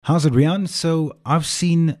How's it, Rian? So I've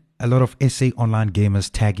seen a lot of SA online gamers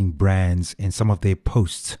tagging brands in some of their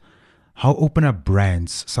posts. How open are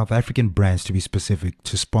brands, South African brands to be specific,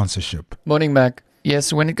 to sponsorship? Morning, Mac.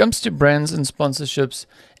 Yes, when it comes to brands and sponsorships,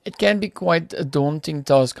 it can be quite a daunting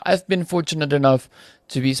task. I've been fortunate enough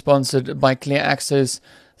to be sponsored by Clear Access,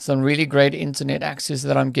 some really great internet access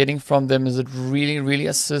that I'm getting from them as it really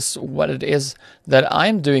assists what it is that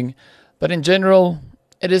I'm doing. But in general,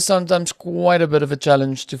 it is sometimes quite a bit of a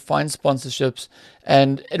challenge to find sponsorships,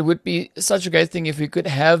 and it would be such a great thing if we could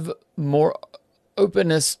have more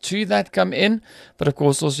openness to that come in. But of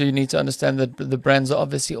course, also you need to understand that the brands are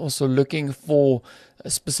obviously also looking for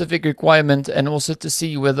a specific requirement, and also to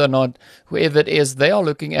see whether or not whoever it is they are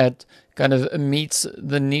looking at kind of meets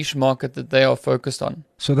the niche market that they are focused on.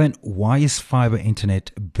 So then, why is fiber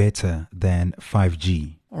internet better than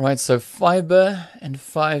 5G? All right, so fiber and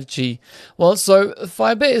 5G. Well, so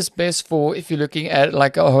fiber is best for if you're looking at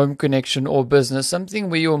like a home connection or business, something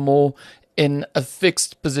where you're more in a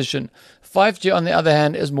fixed position. 5G, on the other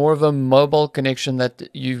hand, is more of a mobile connection that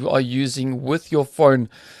you are using with your phone.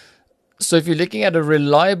 So if you're looking at a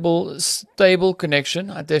reliable, stable connection,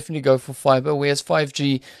 I definitely go for fiber. Whereas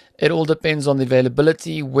 5G, it all depends on the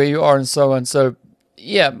availability, where you are, and so on. So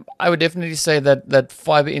yeah, I would definitely say that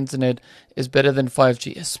fiber internet is better than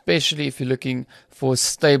 5G, especially if you're looking for a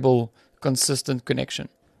stable, consistent connection.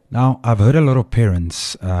 Now, I've heard a lot of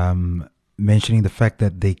parents mentioning the fact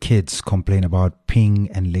that their kids complain about ping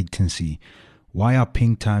and latency. Why are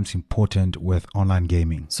ping times important with online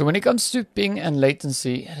gaming? So when it comes to ping and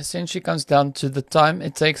latency, it essentially comes down to the time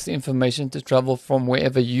it takes the information to travel from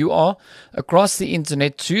wherever you are across the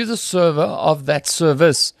internet to the server of that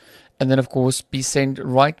service, and then of course be sent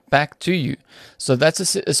right back to you. So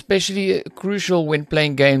that's especially crucial when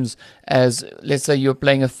playing games, as let's say you're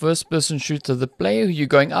playing a first person shooter. The player who you're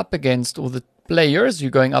going up against, or the players you're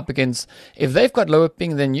going up against, if they've got lower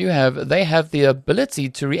ping than you have, they have the ability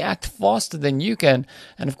to react faster than you can,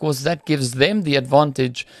 and of course that gives them the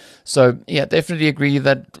advantage. So yeah, definitely agree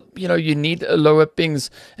that you need lower pings,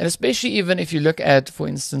 and especially even if you look at, for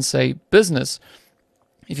instance, say business.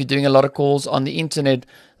 If you're doing a lot of calls on the internet,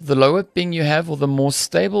 the lower ping you have, or the more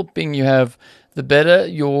stable ping you have, the better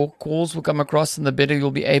your calls will come across and the better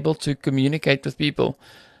you'll be able to communicate with people.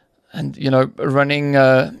 And, running,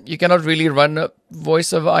 you cannot really run a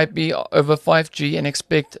voice over IP over 5G and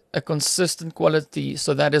expect a consistent quality.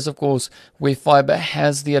 So that is, of course, where fiber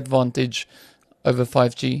has the advantage over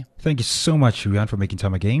 5G. Thank you so much, Rian, for making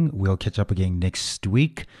time again. We'll catch up again next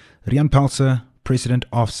week. Rian Pelser, President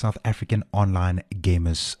of South African Online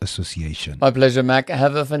Gamers Association. My pleasure, Mac.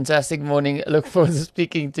 Have a fantastic morning. Look forward to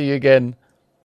speaking to you again.